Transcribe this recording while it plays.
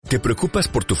¿Te preocupas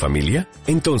por tu familia?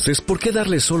 Entonces, ¿por qué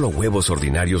darles solo huevos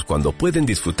ordinarios cuando pueden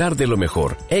disfrutar de lo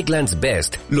mejor? Eggland's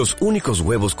Best, los únicos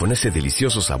huevos con ese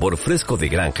delicioso sabor fresco de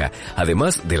granja,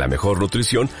 además de la mejor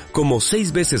nutrición, como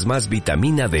 6 veces más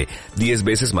vitamina D, 10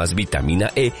 veces más vitamina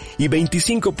E y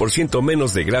 25%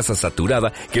 menos de grasa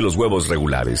saturada que los huevos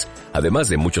regulares, además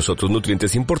de muchos otros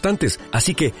nutrientes importantes.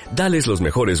 Así que, dales los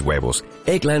mejores huevos.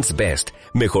 Eggland's Best,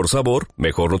 mejor sabor,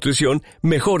 mejor nutrición,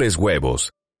 mejores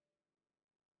huevos.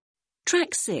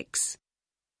 Track 6.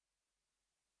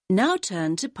 Now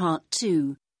turn to part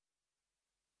 2.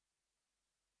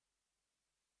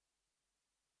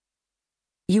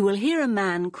 You will hear a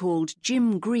man called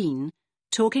Jim Green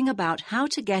talking about how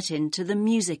to get into the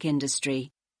music industry.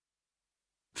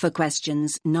 For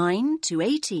questions 9 to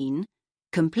 18,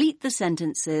 complete the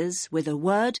sentences with a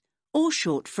word or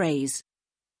short phrase.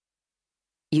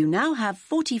 You now have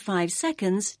 45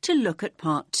 seconds to look at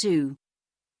part 2.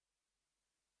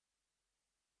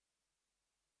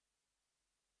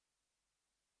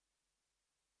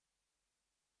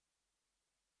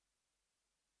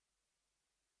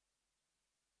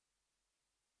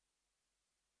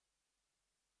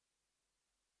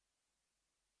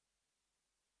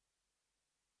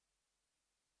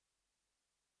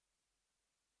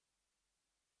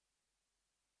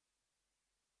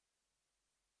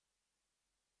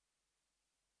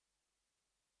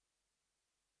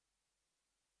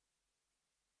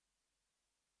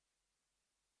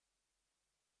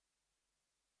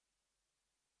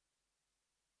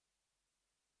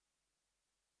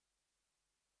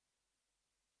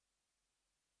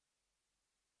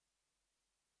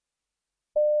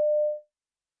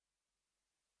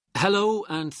 Hello,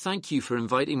 and thank you for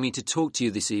inviting me to talk to you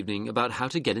this evening about how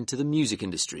to get into the music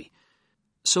industry.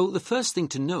 So the first thing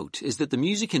to note is that the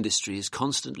music industry is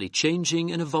constantly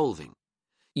changing and evolving.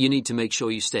 You need to make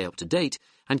sure you stay up to date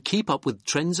and keep up with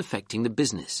trends affecting the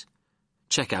business.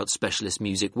 Check out specialist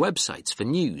music websites for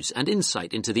news and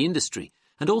insight into the industry,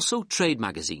 and also trade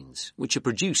magazines, which are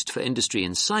produced for industry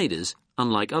insiders,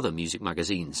 unlike other music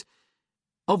magazines.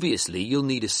 Obviously, you'll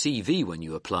need a CV when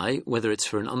you apply, whether it's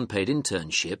for an unpaid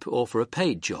internship or for a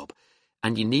paid job,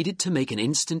 and you need it to make an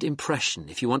instant impression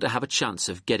if you want to have a chance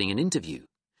of getting an interview.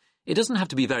 It doesn't have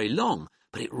to be very long,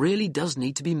 but it really does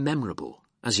need to be memorable.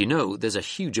 As you know, there's a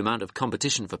huge amount of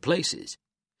competition for places.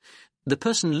 The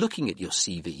person looking at your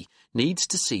CV needs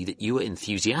to see that you are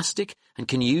enthusiastic and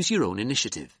can use your own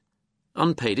initiative.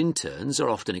 Unpaid interns are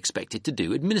often expected to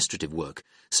do administrative work,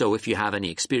 so if you have any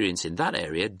experience in that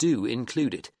area, do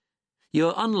include it.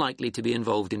 You're unlikely to be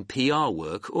involved in PR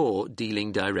work or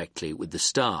dealing directly with the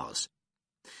stars.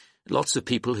 Lots of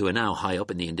people who are now high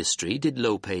up in the industry did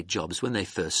low-paid jobs when they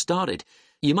first started.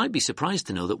 You might be surprised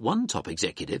to know that one top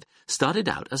executive started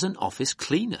out as an office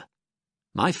cleaner.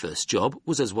 My first job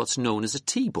was as what's known as a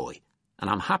tea boy, and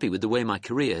I'm happy with the way my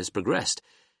career has progressed.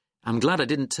 I'm glad I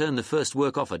didn't turn the first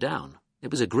work offer down. It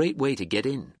was a great way to get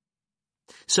in.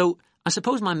 So, I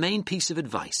suppose my main piece of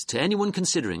advice to anyone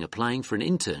considering applying for an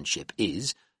internship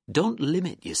is, don't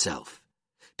limit yourself.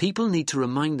 People need to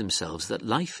remind themselves that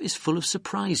life is full of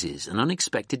surprises and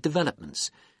unexpected developments.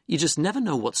 You just never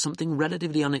know what something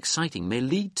relatively unexciting may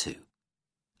lead to.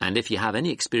 And if you have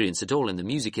any experience at all in the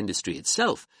music industry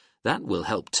itself, that will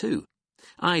help too.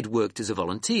 I'd worked as a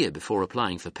volunteer before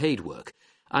applying for paid work.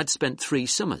 I'd spent 3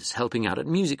 summers helping out at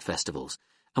music festivals,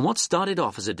 and what started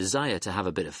off as a desire to have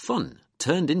a bit of fun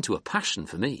turned into a passion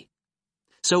for me.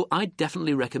 So I'd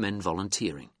definitely recommend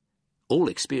volunteering. All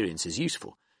experience is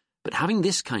useful, but having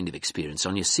this kind of experience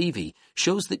on your CV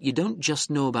shows that you don't just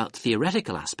know about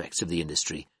theoretical aspects of the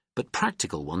industry, but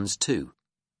practical ones too.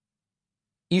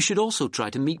 You should also try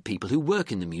to meet people who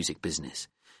work in the music business.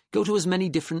 Go to as many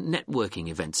different networking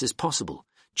events as possible.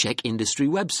 Check industry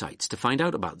websites to find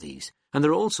out about these, and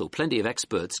there are also plenty of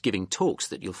experts giving talks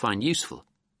that you'll find useful.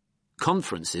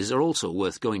 Conferences are also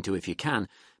worth going to if you can,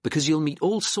 because you'll meet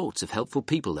all sorts of helpful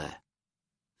people there.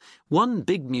 One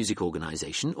big music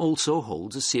organisation also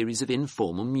holds a series of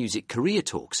informal music career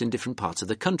talks in different parts of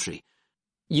the country.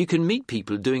 You can meet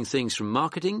people doing things from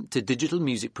marketing to digital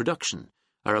music production,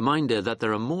 a reminder that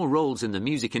there are more roles in the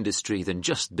music industry than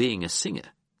just being a singer.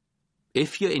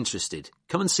 If you're interested,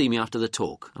 come and see me after the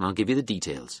talk, and I'll give you the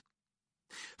details.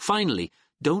 Finally,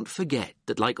 don't forget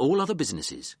that like all other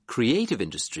businesses, creative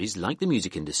industries like the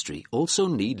music industry also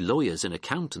need lawyers and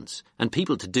accountants and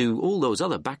people to do all those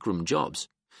other backroom jobs.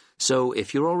 So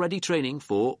if you're already training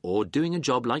for or doing a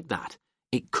job like that,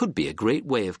 it could be a great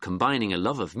way of combining a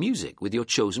love of music with your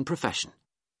chosen profession.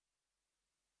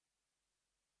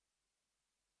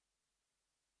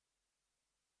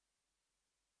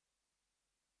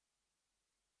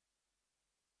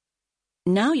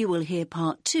 Now you will hear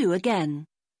part 2 again.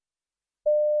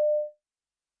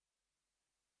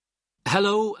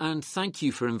 Hello, and thank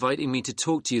you for inviting me to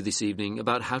talk to you this evening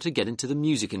about how to get into the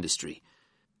music industry.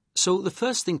 So the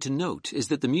first thing to note is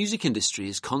that the music industry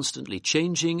is constantly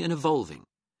changing and evolving.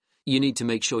 You need to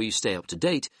make sure you stay up to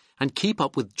date and keep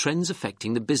up with trends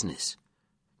affecting the business.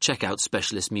 Check out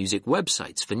specialist music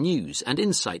websites for news and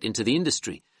insight into the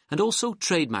industry, and also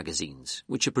trade magazines,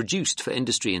 which are produced for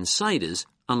industry insiders,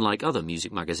 unlike other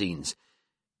music magazines.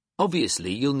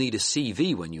 Obviously, you'll need a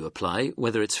CV when you apply,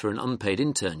 whether it's for an unpaid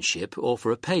internship or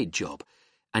for a paid job,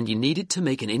 and you need it to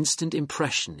make an instant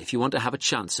impression if you want to have a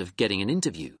chance of getting an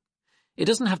interview. It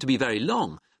doesn't have to be very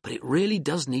long, but it really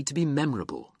does need to be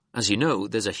memorable. As you know,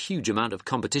 there's a huge amount of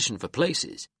competition for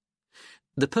places.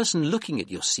 The person looking at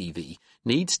your CV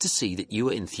needs to see that you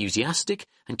are enthusiastic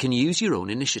and can use your own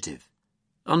initiative.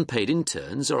 Unpaid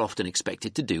interns are often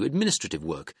expected to do administrative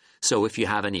work, so if you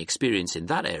have any experience in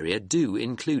that area, do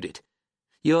include it.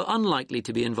 You're unlikely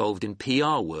to be involved in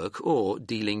PR work or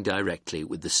dealing directly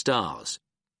with the stars.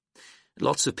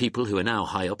 Lots of people who are now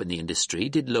high up in the industry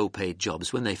did low-paid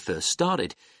jobs when they first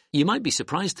started. You might be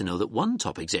surprised to know that one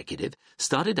top executive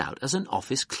started out as an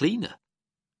office cleaner.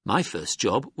 My first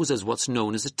job was as what's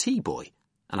known as a tea boy,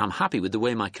 and I'm happy with the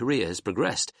way my career has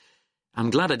progressed. I'm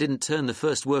glad I didn't turn the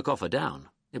first work offer down.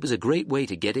 It was a great way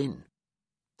to get in.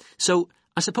 So,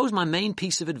 I suppose my main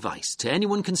piece of advice to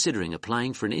anyone considering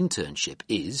applying for an internship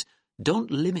is, don't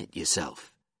limit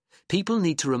yourself. People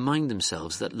need to remind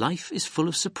themselves that life is full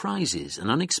of surprises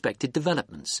and unexpected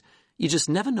developments. You just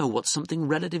never know what something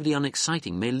relatively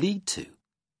unexciting may lead to.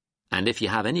 And if you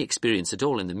have any experience at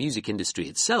all in the music industry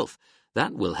itself,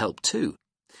 that will help too.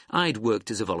 I'd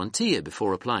worked as a volunteer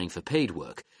before applying for paid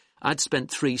work. I'd spent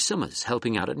 3 summers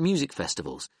helping out at music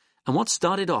festivals, and what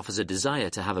started off as a desire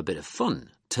to have a bit of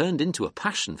fun turned into a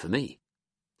passion for me.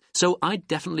 So I'd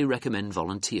definitely recommend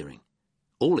volunteering.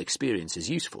 All experience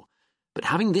is useful, but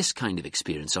having this kind of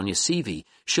experience on your CV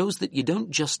shows that you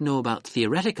don't just know about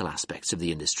theoretical aspects of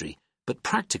the industry, but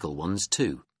practical ones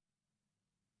too.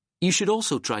 You should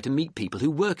also try to meet people who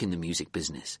work in the music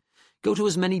business. Go to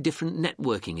as many different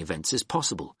networking events as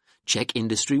possible. Check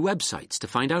industry websites to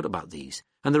find out about these,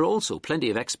 and there are also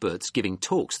plenty of experts giving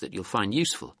talks that you'll find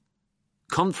useful.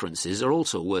 Conferences are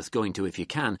also worth going to if you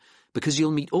can, because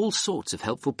you'll meet all sorts of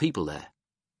helpful people there.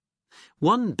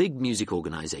 One big music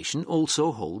organisation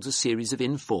also holds a series of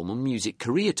informal music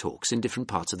career talks in different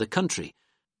parts of the country.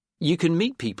 You can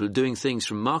meet people doing things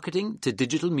from marketing to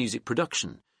digital music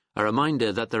production, a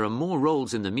reminder that there are more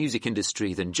roles in the music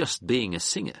industry than just being a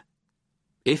singer.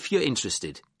 If you're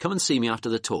interested, come and see me after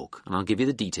the talk, and I'll give you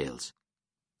the details.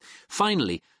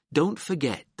 Finally, don't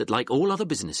forget that like all other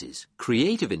businesses,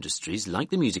 creative industries like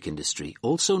the music industry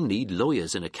also need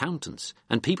lawyers and accountants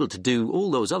and people to do all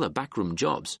those other backroom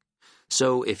jobs.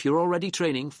 So if you're already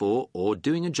training for or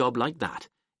doing a job like that,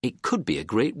 it could be a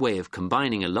great way of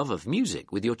combining a love of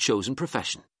music with your chosen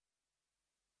profession.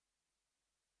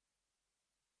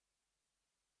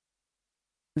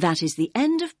 That is the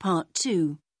end of part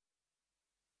 2.